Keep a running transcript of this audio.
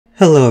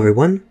Hello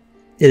everyone,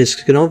 it is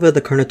Scanova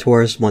the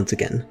Carnotaurus once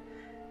again.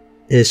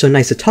 It is so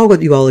nice to talk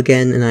with you all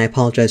again, and I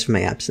apologize for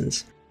my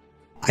absence.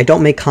 I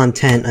don't make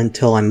content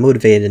until I'm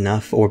motivated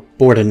enough or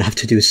bored enough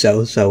to do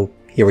so, so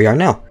here we are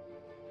now.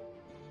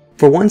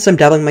 For once I'm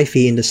dabbling my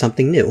feet into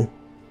something new.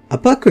 A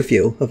book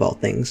review, of all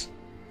things.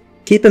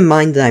 Keep in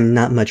mind that I'm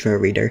not much of a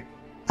reader.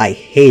 I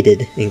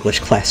hated English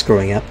class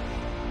growing up.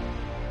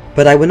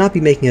 But I would not be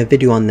making a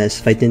video on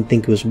this if I didn't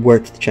think it was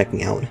worth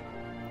checking out.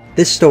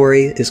 This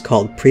story is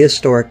called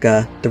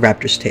Prehistorica, The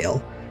Raptor's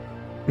Tale,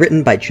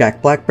 written by Jack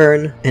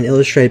Blackburn and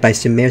illustrated by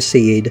Sumer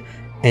Saeed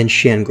and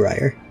Shian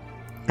Greyer.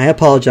 I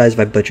apologize if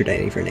I butchered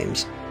any of your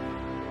names.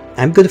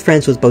 I'm good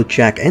friends with both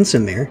Jack and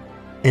Sumer,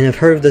 and have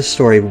heard of this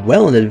story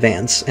well in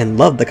advance and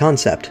loved the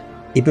concept,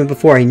 even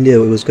before I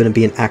knew it was going to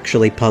be an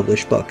actually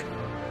published book.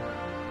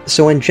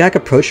 So when Jack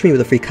approached me with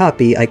a free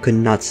copy, I could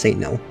not say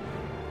no.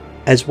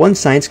 As one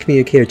science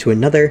communicator to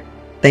another,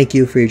 thank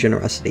you for your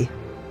generosity.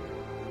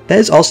 That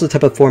is also the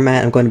type of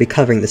format I'm going to be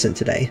covering this in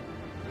today.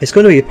 It's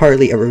going to be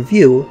partly a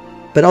review,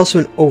 but also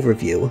an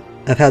overview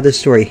of how this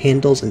story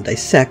handles and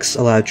dissects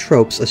a lot of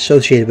tropes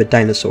associated with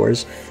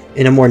dinosaurs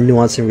in a more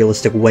nuanced and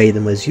realistic way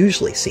than was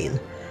usually seen,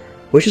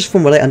 which is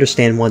from what I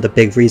understand one of the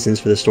big reasons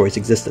for the story's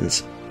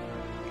existence.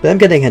 But I'm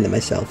getting ahead of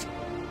myself.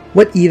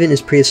 What even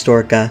is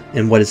Prehistorica,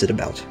 and what is it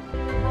about?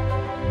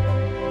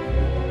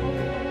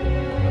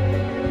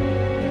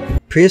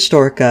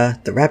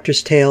 Prehistorica, The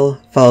Raptor's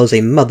Tale, follows a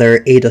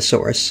mother,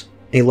 Adasaurus,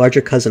 a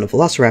larger cousin of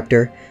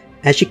Velociraptor,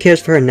 as she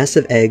cares for her nest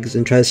of eggs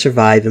and tries to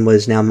survive in what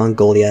is now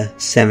Mongolia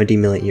 70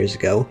 million years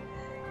ago.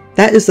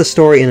 That is the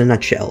story in a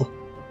nutshell,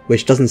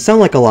 which doesn't sound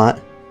like a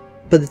lot,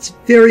 but it's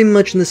very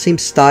much in the same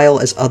style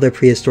as other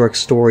prehistoric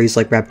stories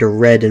like Raptor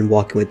Red and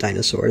Walking with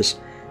Dinosaurs.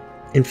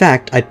 In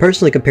fact, I'd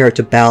personally compare it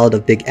to Ballad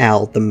of Big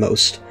Al the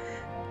most.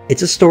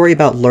 It's a story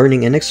about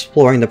learning and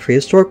exploring the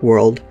prehistoric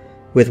world,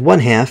 with one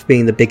half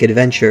being the big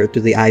adventure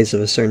through the eyes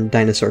of a certain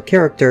dinosaur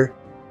character,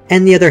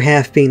 and the other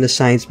half being the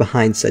science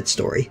behind said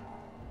story.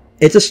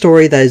 It's a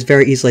story that is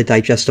very easily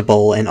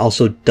digestible and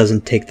also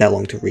doesn't take that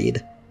long to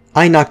read.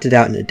 I knocked it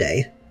out in a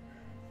day.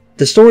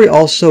 The story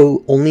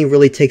also only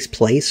really takes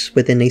place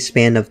within a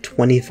span of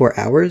 24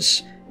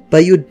 hours,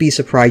 but you would be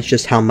surprised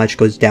just how much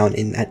goes down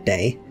in that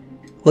day.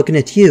 Looking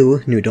at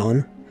you, New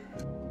Dawn.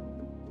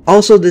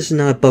 Also, this is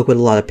not a book with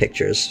a lot of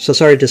pictures, so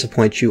sorry to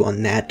disappoint you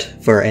on that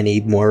for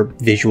any more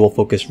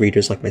visual-focused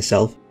readers like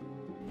myself.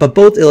 But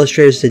both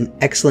illustrators did an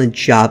excellent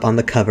job on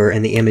the cover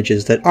and the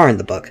images that are in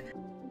the book.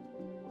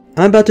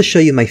 I'm about to show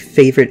you my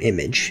favorite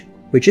image,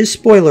 which is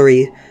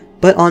spoilery,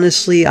 but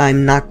honestly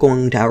I'm not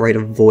going to outright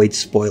avoid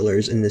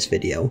spoilers in this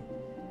video,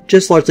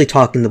 just largely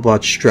talking the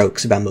broad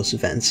strokes about most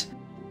events.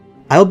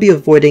 I'll be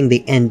avoiding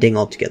the ending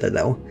altogether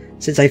though,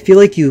 since I feel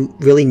like you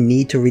really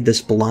need to read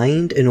this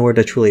blind in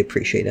order to truly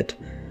appreciate it.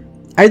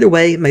 Either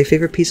way, my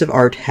favorite piece of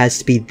art has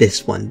to be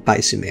this one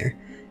by Sumer.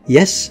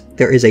 Yes,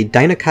 there is a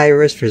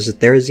Dinochirus vs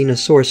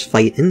Therizinosaurus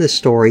fight in this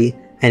story,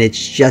 and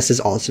it's just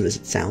as awesome as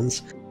it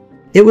sounds.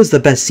 It was the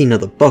best scene of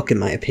the book in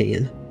my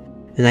opinion,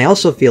 and I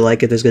also feel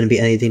like if there's going to be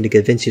anything to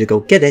convince you to go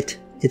get it,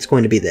 it's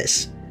going to be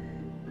this.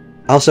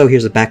 Also,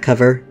 here's a back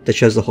cover that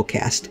shows the whole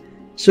cast,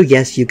 so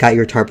yes, you got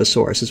your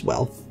Tarbosaurus as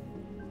well.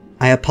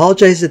 I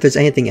apologize if there's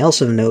anything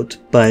else of note,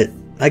 but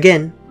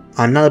again,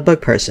 I'm not a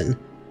book person.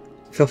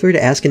 Feel free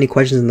to ask any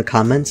questions in the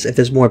comments if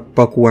there's more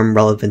bookworm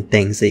relevant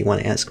things that you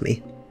want to ask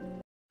me.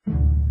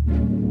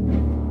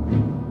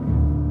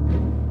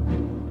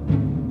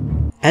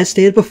 As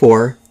stated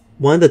before,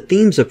 one of the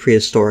themes of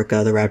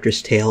Prehistorica, The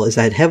Raptor's Tale, is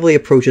that it heavily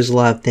approaches a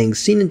lot of things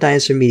seen in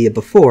dinosaur media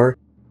before,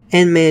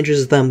 and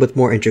manages them with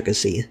more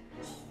intricacy.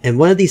 And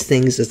one of these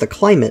things is the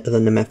climate of the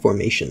Nemeth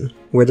Formation,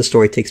 where the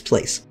story takes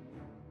place.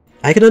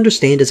 I can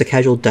understand as a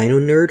casual dino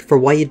nerd for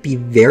why you'd be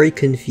very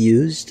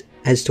confused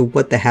as to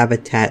what the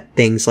habitat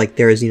things like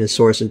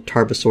Therizinosaurus and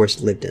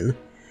Tarbosaurus lived in.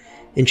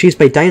 In Chased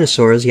by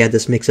Dinosaurs, you had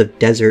this mix of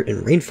desert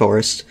and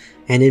rainforest,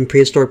 and in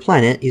Prehistoric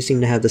Planet, you seem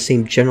to have the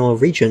same general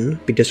region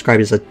be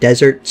described as a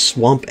desert,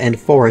 swamp, and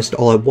forest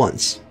all at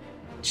once.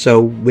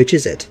 So, which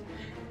is it?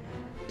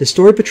 The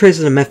story portrays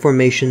the Nemeth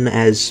Formation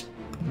as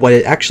what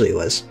it actually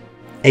was.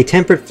 A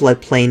temperate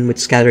floodplain with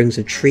scatterings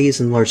of trees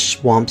and large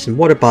swamps and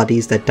water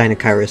bodies that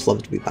Dinochirus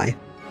loved to be by.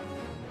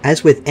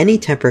 As with any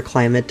temperate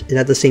climate, it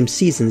had the same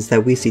seasons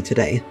that we see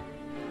today.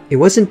 It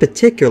wasn't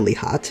particularly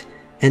hot,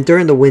 and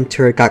during the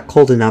winter it got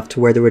cold enough to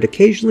where there would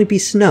occasionally be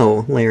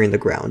snow layering the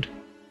ground.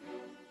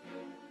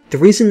 The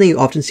reason that you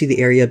often see the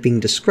area being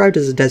described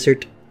as a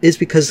desert is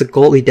because the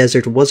Goltli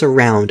Desert was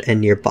around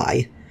and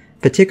nearby,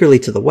 particularly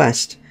to the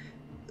west,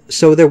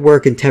 so there were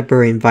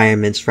contemporary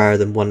environments rather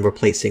than one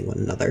replacing one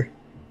another.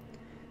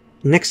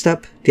 Next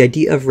up, the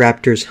idea of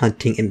raptors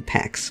hunting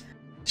impacts.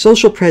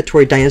 Social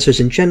predatory dinosaurs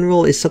in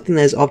general is something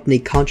that is often a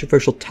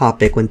controversial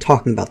topic when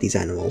talking about these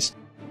animals.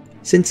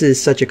 Since it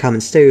is such a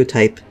common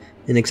stereotype,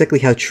 and exactly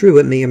how true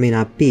it may or may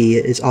not be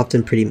is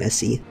often pretty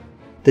messy.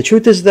 The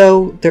truth is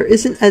though, there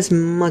isn't as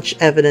much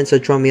evidence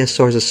of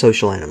dromaeosaurs as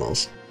social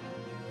animals.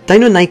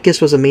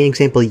 Deinonychus was a main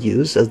example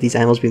used of these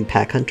animals being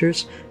pack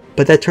hunters,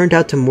 but that turned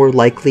out to more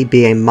likely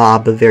be a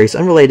mob of various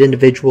unrelated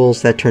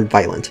individuals that turned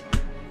violent.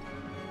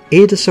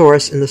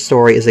 Aedosaurus in the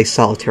story is a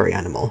solitary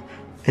animal,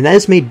 and that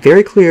is made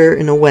very clear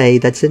in a way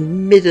that's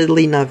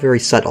admittedly not very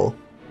subtle.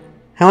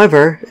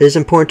 However, it is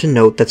important to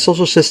note that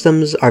social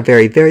systems are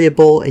very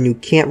variable and you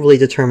can't really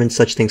determine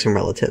such things from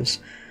relatives.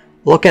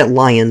 Look at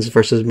lions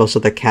versus most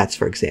other cats,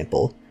 for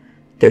example.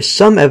 There's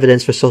some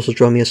evidence for social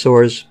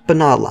dromaeosaurs, but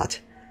not a lot.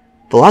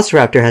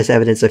 Velociraptor has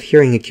evidence of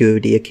hearing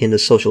acuity akin to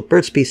social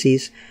bird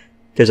species.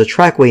 There's a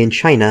trackway in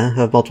China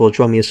of multiple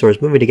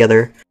dromaeosaurs moving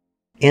together,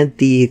 and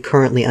the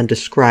currently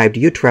undescribed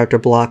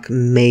Utahraptor block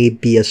may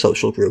be a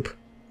social group.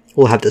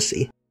 We'll have to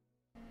see.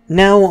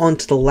 Now on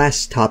to the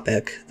last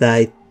topic that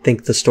I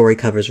think the story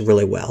covers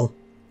really well: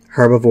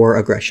 herbivore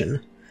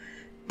aggression.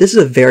 This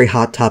is a very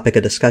hot topic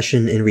of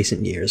discussion in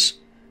recent years.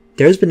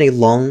 There has been a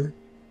long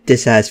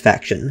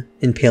dissatisfaction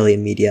in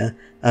paleomedia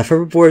of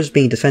herbivores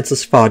being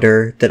defenseless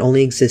fodder that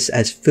only exists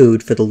as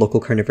food for the local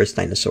carnivorous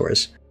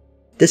dinosaurs.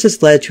 This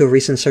has led to a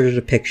recent surge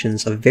of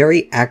depictions of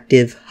very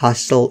active,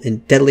 hostile,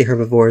 and deadly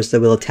herbivores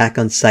that will attack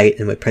on sight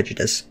and with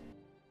prejudice.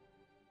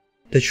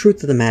 The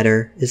truth of the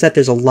matter is that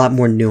there's a lot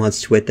more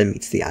nuance to it than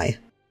meets the eye.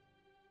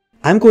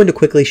 I'm going to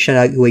quickly shout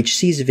out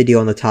UHC's video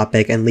on the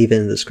topic and leave it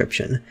in the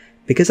description,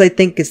 because I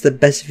think it's the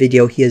best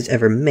video he has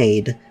ever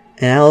made,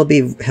 and I'll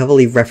be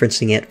heavily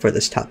referencing it for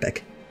this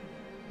topic.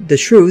 The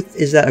truth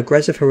is that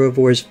aggressive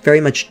herbivores very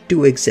much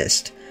do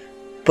exist,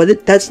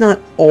 but that's not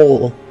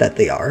all that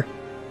they are.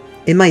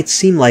 It might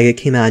seem like it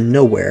came out of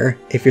nowhere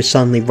if you're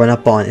suddenly run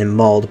up on and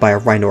mauled by a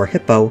rhino or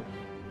hippo,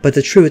 but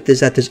the truth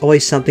is that there's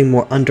always something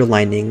more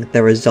underlining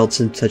that results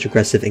in such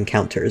aggressive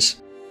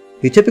encounters.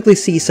 You typically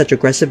see such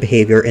aggressive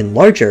behavior in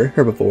larger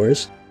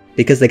herbivores,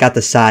 because they got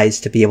the size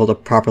to be able to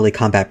properly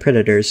combat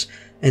predators,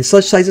 and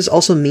such sizes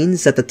also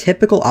means that the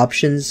typical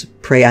options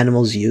prey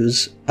animals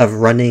use of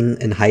running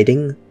and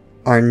hiding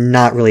are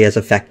not really as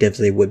effective as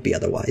they would be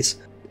otherwise.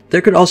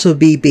 There could also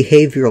be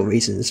behavioral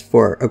reasons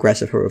for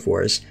aggressive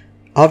herbivores,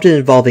 often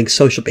involving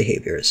social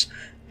behaviors.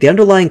 The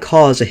underlying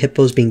cause of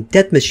hippos being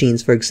death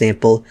machines, for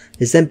example,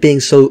 is them being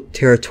so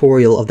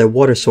territorial of their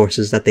water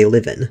sources that they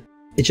live in.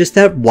 It's just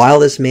that while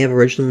this may have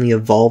originally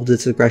evolved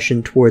its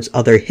aggression towards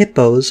other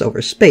hippos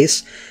over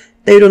space,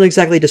 they don't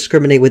exactly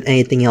discriminate with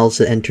anything else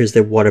that enters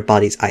their water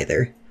bodies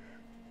either.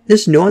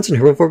 This nuance in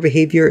herbivore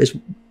behavior is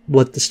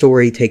what the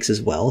story takes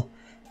as well.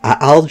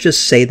 I'll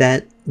just say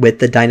that, with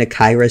the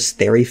Dinochirus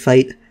Theory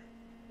fight,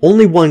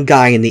 only one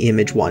guy in the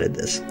image wanted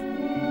this.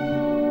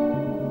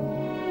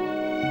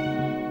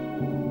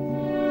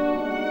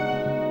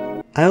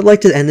 I would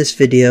like to end this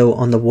video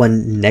on the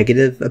one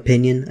negative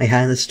opinion I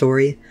had in the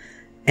story,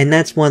 and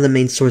that's one of the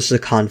main sources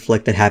of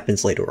conflict that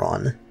happens later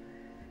on.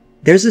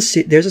 There's a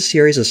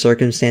series of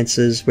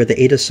circumstances where the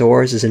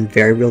Aedosaurus is in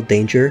very real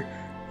danger,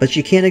 but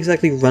she can't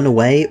exactly run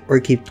away or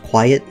keep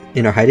quiet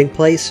in her hiding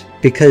place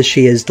because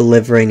she is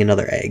delivering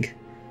another egg.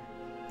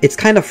 It's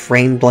kind of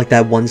framed like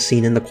that one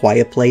scene in The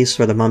Quiet Place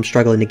where the mom's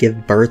struggling to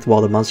give birth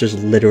while the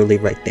monster's literally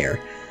right there.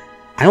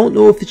 I don't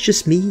know if it's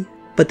just me,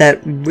 but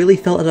that really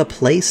felt out of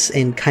place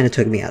and kind of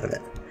took me out of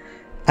it.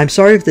 I'm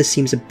sorry if this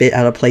seems a bit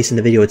out of place in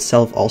the video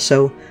itself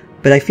also,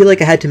 but I feel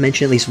like I had to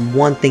mention at least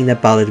one thing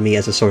that bothered me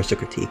as a source of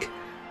critique.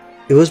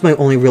 It was my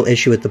only real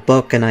issue with the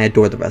book, and I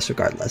adore the rest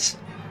regardless.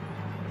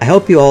 I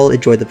hope you all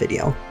enjoyed the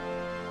video.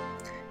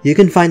 You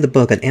can find the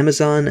book on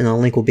Amazon, and a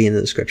link will be in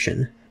the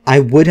description. I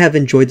would have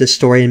enjoyed this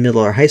story in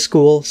middle or high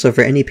school, so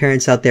for any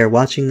parents out there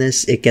watching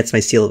this, it gets my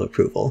seal of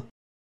approval.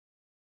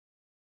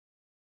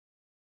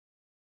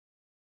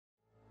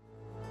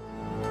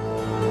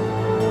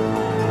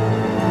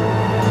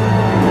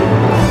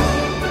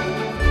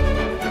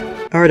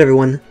 Alright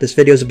everyone, this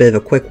video is a bit of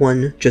a quick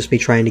one, just me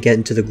trying to get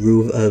into the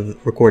groove of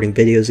recording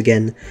videos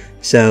again,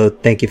 so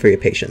thank you for your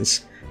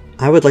patience.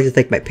 I would like to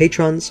thank my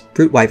patrons,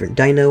 Brute Wyvern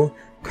Dino,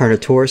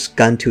 Carnotaurus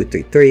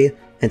Gun233,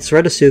 and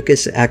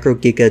Ceratosukis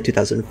Acrogiga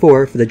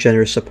 2004 for the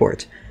generous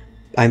support.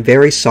 I'm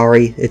very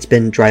sorry it's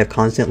been dry of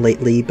content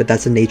lately, but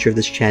that's the nature of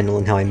this channel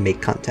and how I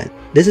make content.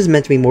 This is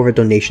meant to be more of a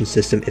donation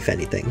system if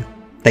anything.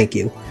 Thank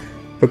you.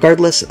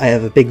 Regardless, I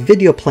have a big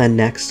video planned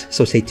next,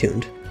 so stay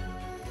tuned.